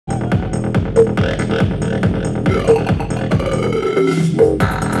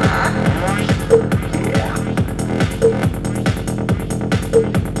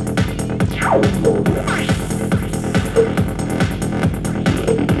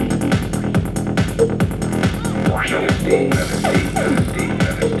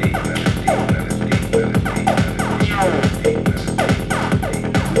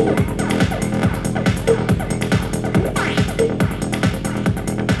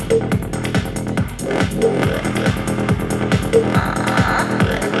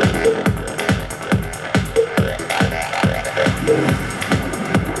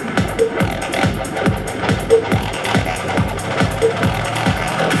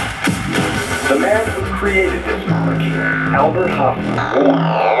created this molecule, Albert Hoffman,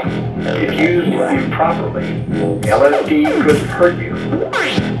 warned, if used improperly, LSD could hurt you,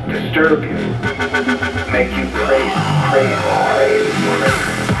 disturb you, make you crazy.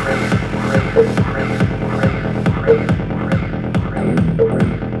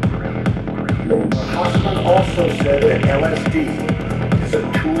 Hoffman also said that LSD is a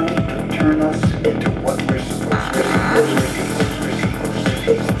tool to turn us into what we're supposed to be.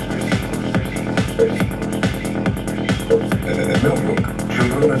 In Millbrook,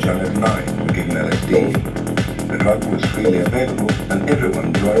 children as young as 9 were given LSD. The drug was freely available and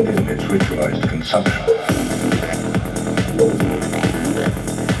everyone joined in its ritualized consumption.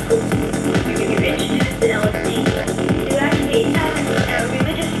 If you're interested in LSD, you actually have a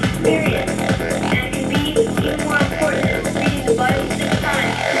religious experience, and it can be even more important than reading the Bible 6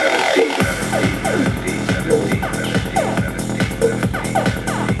 times.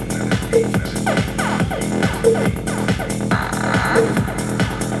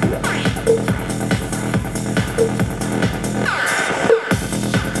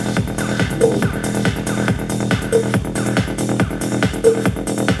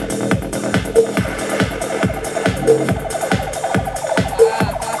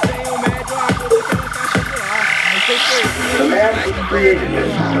 The man who created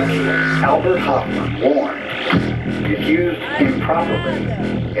this molecule, Albert Hoffman, warned, if used improperly,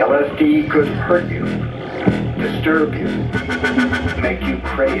 LSD could hurt you, disturb you, make you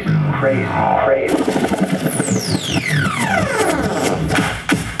crazy.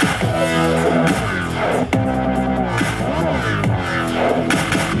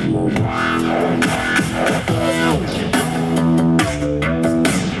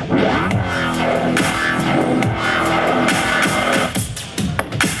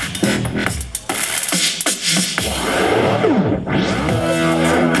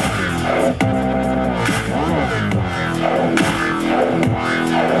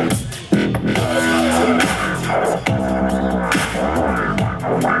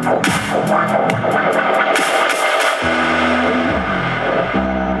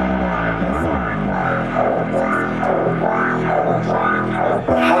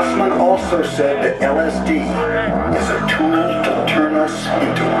 Hoffman also said that LSD is a tool to turn us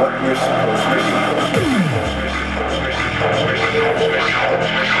into what we're supposed to be.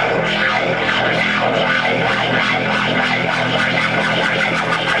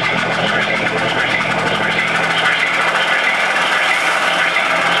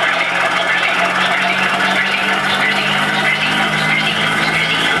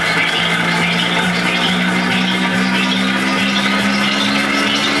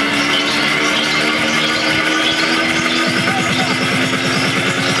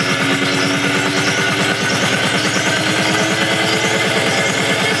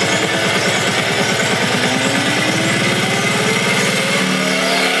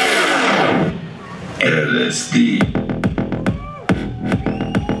 LSD.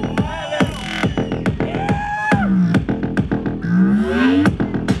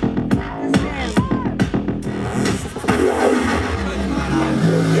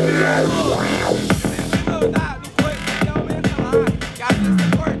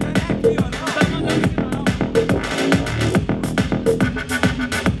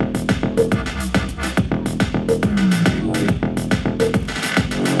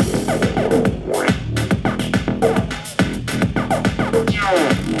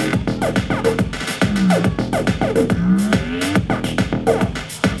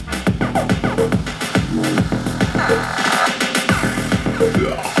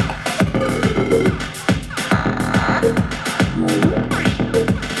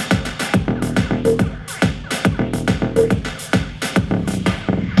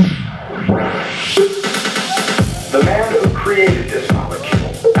 The man who created this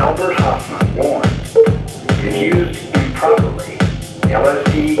molecule, Albert Hoffman, warned, if used improperly,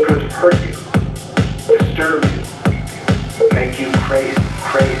 LSD could hurt you, disturb you, make you crazy.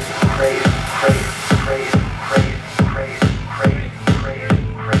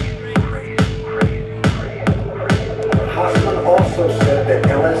 Hoffman also said that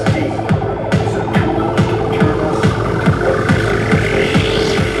LSD is a tool to turn us into what we're supposed to be.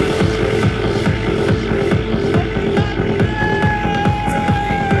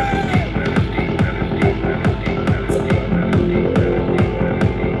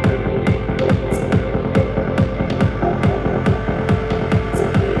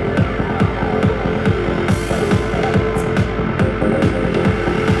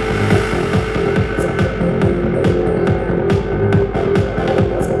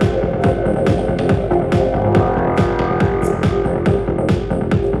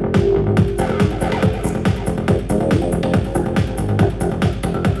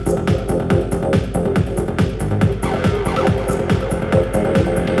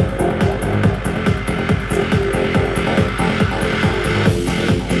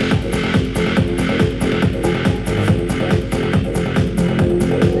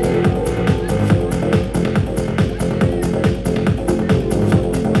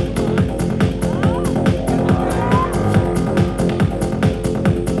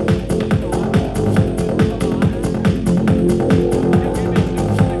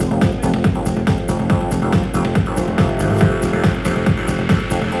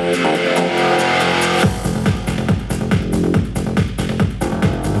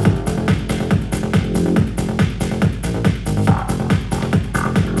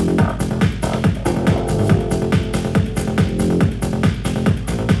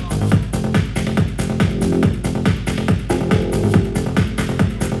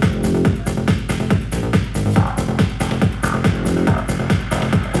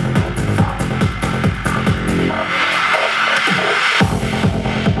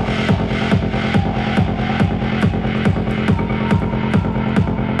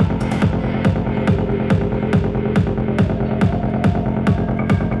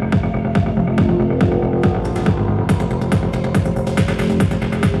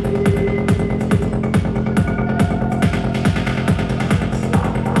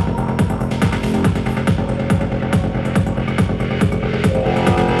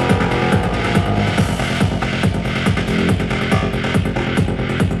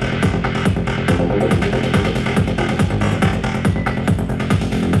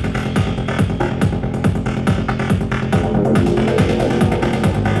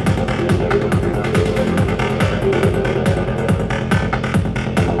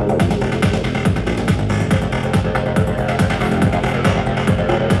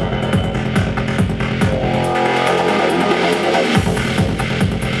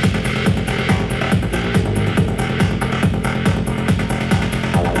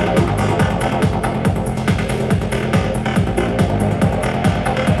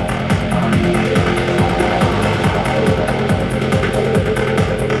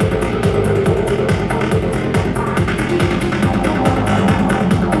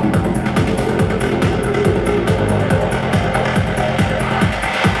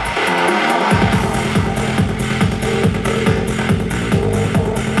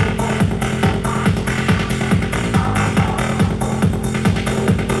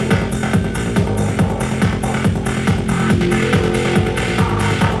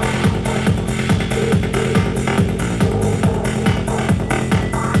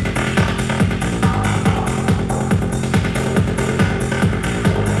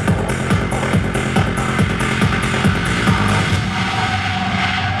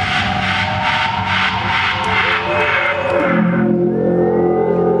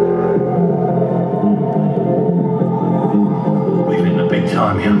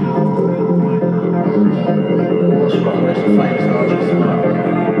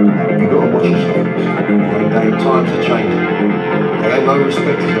 no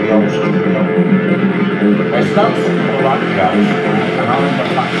respect for the old school. There's no school like the old school, and I'm the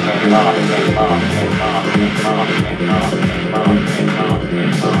fucking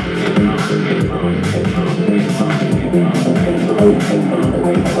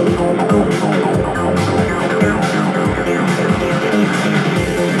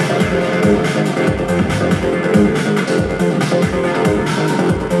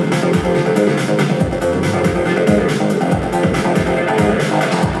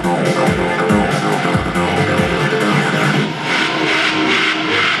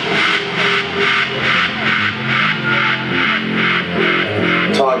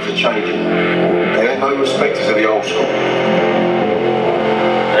Times are changing. There ain't no respect for the old school.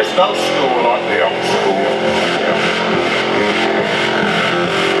 There's no school like the old school.